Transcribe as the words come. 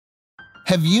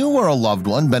Have you or a loved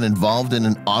one been involved in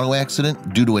an auto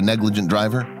accident due to a negligent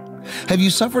driver? Have you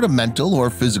suffered a mental or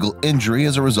physical injury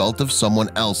as a result of someone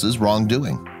else's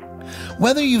wrongdoing?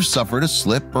 Whether you've suffered a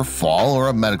slip or fall or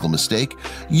a medical mistake,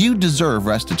 you deserve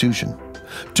restitution.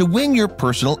 To win your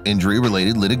personal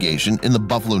injury-related litigation in the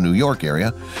Buffalo, New York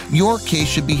area, your case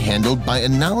should be handled by a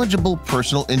knowledgeable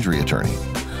personal injury attorney.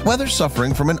 Whether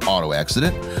suffering from an auto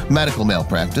accident, medical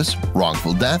malpractice,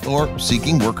 wrongful death, or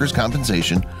seeking workers'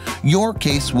 compensation, your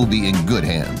case will be in good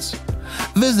hands.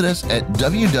 Visit us at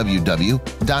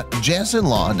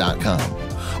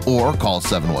www.janssenlaw.com or call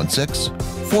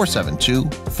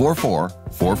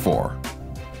 716-472-4444.